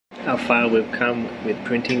how far we've come with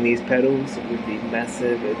printing these pedals with the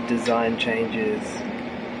massive design changes.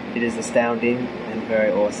 It is astounding and very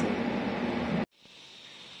awesome.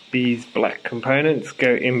 These black components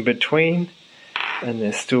go in between and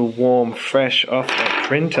they're still warm, fresh off the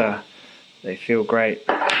printer. They feel great.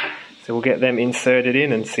 So we'll get them inserted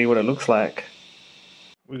in and see what it looks like.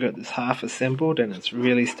 We've got this half assembled and it's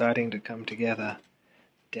really starting to come together.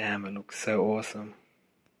 Damn, it looks so awesome.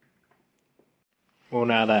 Well,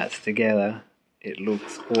 now that's together, it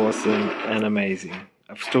looks awesome and amazing.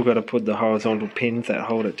 I've still got to put the horizontal pins that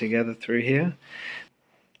hold it together through here.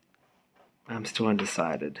 I'm still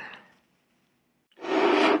undecided.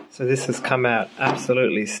 So this has come out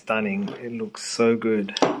absolutely stunning. It looks so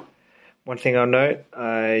good. One thing I'll note,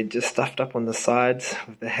 I just stuffed up on the sides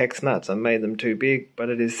with the hex nuts. I made them too big, but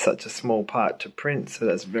it is such a small part to print, so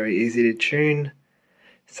that's very easy to tune.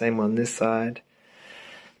 Same on this side.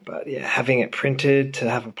 But yeah, having it printed to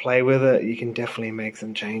have a play with it, you can definitely make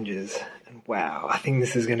some changes. And wow, I think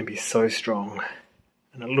this is going to be so strong.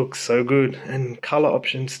 And it looks so good. And color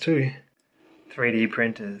options too. 3D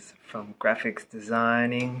printers, from graphics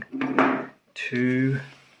designing to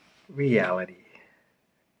reality.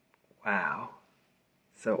 Wow,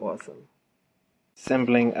 so awesome.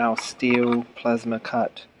 Assembling our steel plasma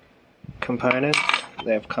cut components.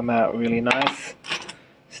 They've come out really nice.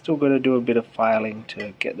 Still got to do a bit of filing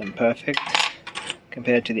to get them perfect.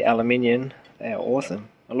 Compared to the aluminium, they are awesome.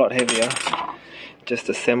 A lot heavier. Just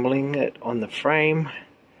assembling it on the frame,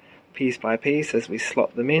 piece by piece as we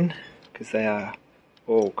slot them in, because they are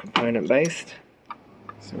all component based.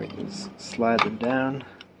 So we just slide them down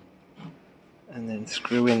and then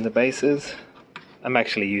screw in the bases. I'm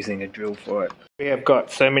actually using a drill for it. We have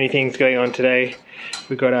got so many things going on today.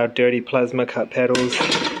 We've got our dirty plasma cut pedals,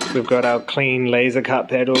 we've got our clean laser cut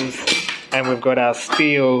pedals, and we've got our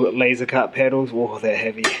steel laser cut pedals. Whoa, they're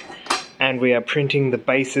heavy. And we are printing the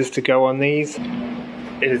bases to go on these.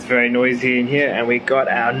 It is very noisy in here, and we got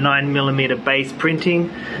our 9mm base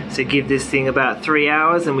printing. So give this thing about 3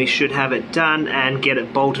 hours and we should have it done and get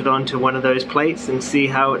it bolted onto one of those plates and see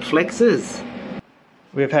how it flexes.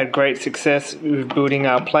 We've had great success with building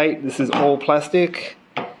our plate. This is all plastic.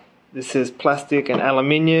 This is plastic and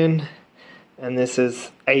aluminium. And this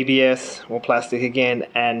is ABS, or plastic again,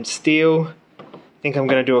 and steel. I think I'm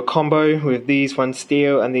going to do a combo with these, one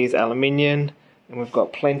steel and these aluminium. And we've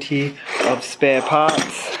got plenty of spare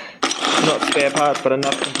parts. Not spare parts, but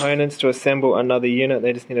enough components to assemble another unit.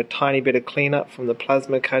 They just need a tiny bit of cleanup from the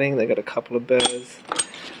plasma cutting. They got a couple of burrs.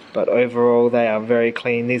 But overall, they are very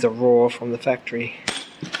clean. These are raw from the factory.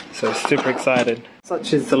 So super excited.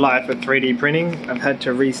 Such is the life of 3D printing. I've had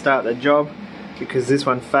to restart the job because this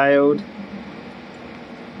one failed.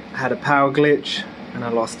 I had a power glitch and I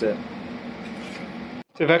lost it.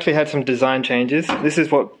 So we've actually had some design changes. This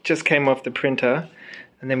is what just came off the printer,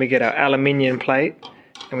 and then we get our aluminium plate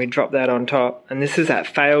and we drop that on top. And this is that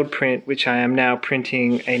failed print, which I am now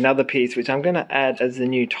printing another piece, which I'm going to add as the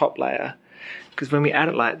new top layer. Because when we add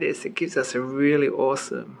it like this, it gives us a really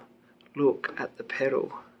awesome look at the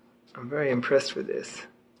pedal. I'm very impressed with this.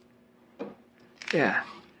 Yeah.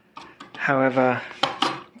 However,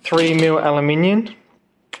 3mm aluminium,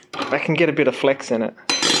 I can get a bit of flex in it.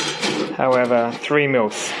 However,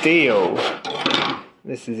 3mm steel,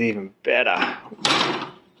 this is even better.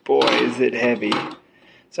 Boy, is it heavy.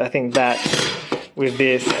 So I think that with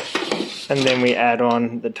this, and then we add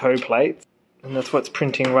on the toe plates. And that's what's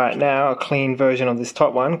printing right now, a clean version of this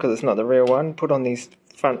top one, because it's not the real one. Put on these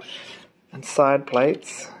front and side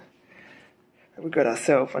plates. And we've got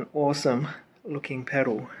ourselves an awesome looking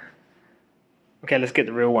pedal. Okay, let's get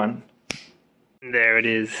the real one. And there it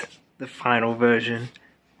is, the final version.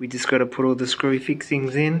 We just got to put all the screw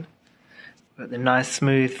fixings in. Got the nice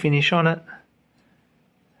smooth finish on it.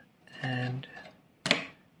 And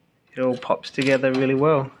it all pops together really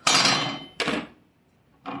well.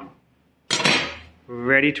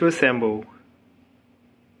 Ready to assemble.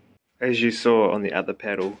 As you saw on the other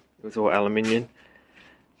pedal, it was all aluminium.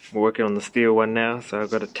 We're working on the steel one now, so I've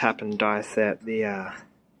got to tap and die set the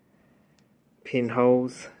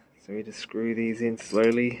pinholes. So we just screw these in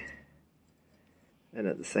slowly, and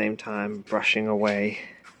at the same time brushing away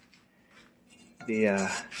the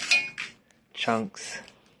chunks.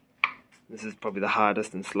 This is probably the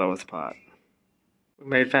hardest and slowest part. We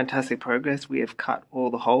made fantastic progress. We have cut all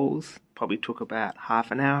the holes. Probably took about half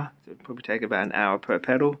an hour. So it'd probably take about an hour per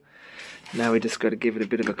pedal. Now we just got to give it a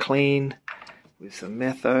bit of a clean with some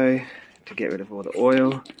metho to get rid of all the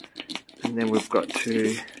oil. And then we've got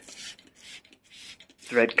to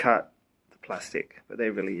thread cut the plastic, but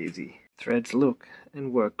they're really easy. Threads look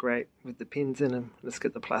and work great with the pins in them. Let's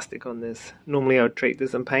get the plastic on this. Normally I would treat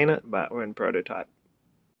this and paint it, but we're in prototype.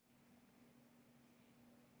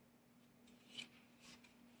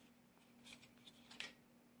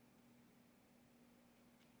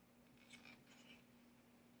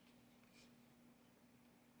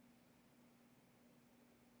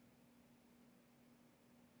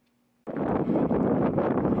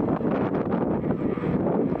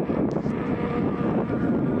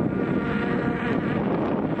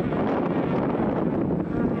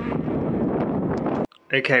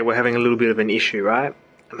 Okay, we're having a little bit of an issue, right?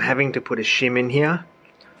 I'm having to put a shim in here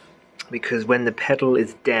because when the pedal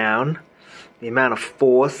is down, the amount of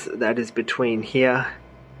force that is between here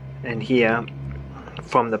and here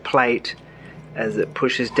from the plate, as it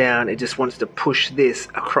pushes down, it just wants to push this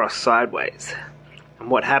across sideways.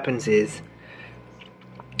 And what happens is,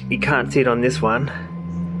 you can't see it on this one,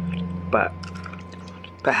 but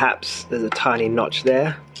perhaps there's a tiny notch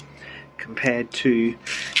there compared to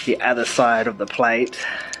the other side of the plate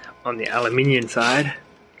on the aluminium side,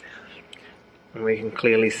 and we can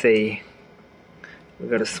clearly see we've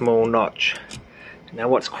got a small notch. Now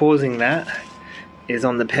what's causing that is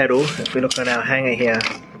on the pedal. If we look on our hanger here,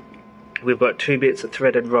 we've got 2 bits of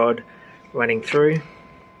threaded rod running through,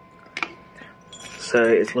 so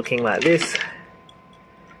it's looking like this,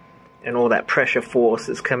 and all that pressure force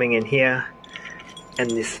is coming in here, and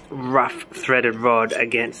this rough threaded rod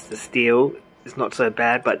against the steel is not so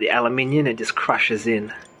bad, but the aluminium, it just crushes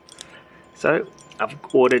in. So I've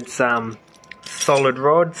ordered some solid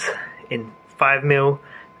rods in 5mm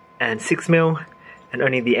and 6mm, and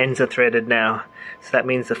only the ends are threaded now, so that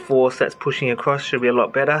means the force that's pushing across should be a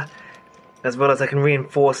lot better, as well as I can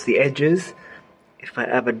reinforce the edges if I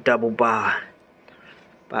have a double bar.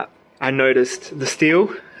 But I noticed the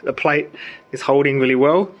steel, the plate is holding really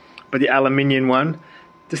well, but the aluminium one,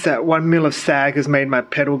 just that 1 mil of sag has made my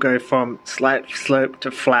pedal go from slight slope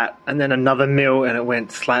to flat, and then another mil and it went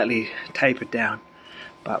slightly tapered down.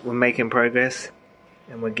 But we're making progress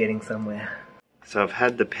and we're getting somewhere. So I've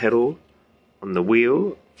had the pedal on the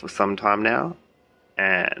wheel for some time now,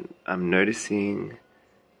 and I'm noticing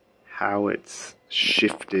how it's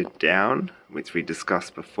shifted down, which we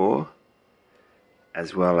discussed before,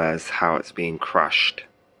 as well as how it's being crushed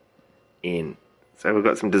in. So we've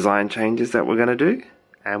got some design changes that we're going to do,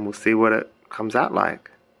 and we'll see what it comes out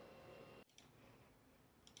like.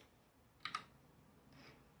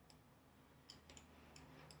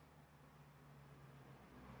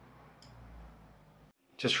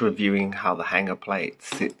 Just reviewing how the hanger plate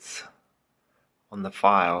sits on the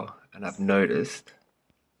file, and I've noticed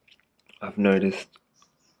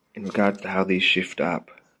in regards to how these shift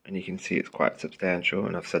up, and you can see it's quite substantial,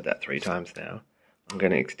 and I've said that 3 times now. I'm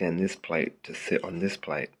going to extend this plate to sit on this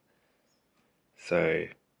plate. So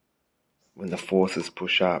when the forces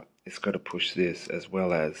push up, it's got to push this, as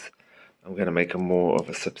well as I'm going to make a more of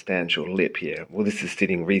a substantial lip here. Well, this is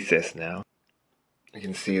sitting recessed now. You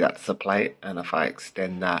can see that's the plate, and if I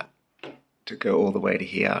extend that to go all the way to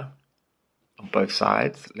here on both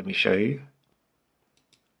sides, let me show you.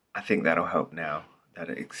 I think that'll help now that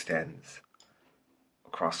it extends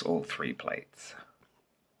across all 3 plates.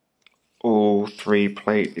 All 3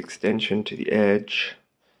 plate extension to the edge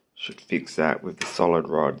should fix that with the solid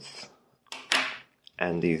rods,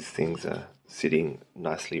 and these things are sitting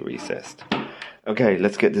nicely recessed. Okay,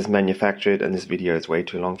 let's get this manufactured, and this video is way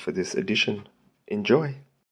too long for this edition. Enjoy!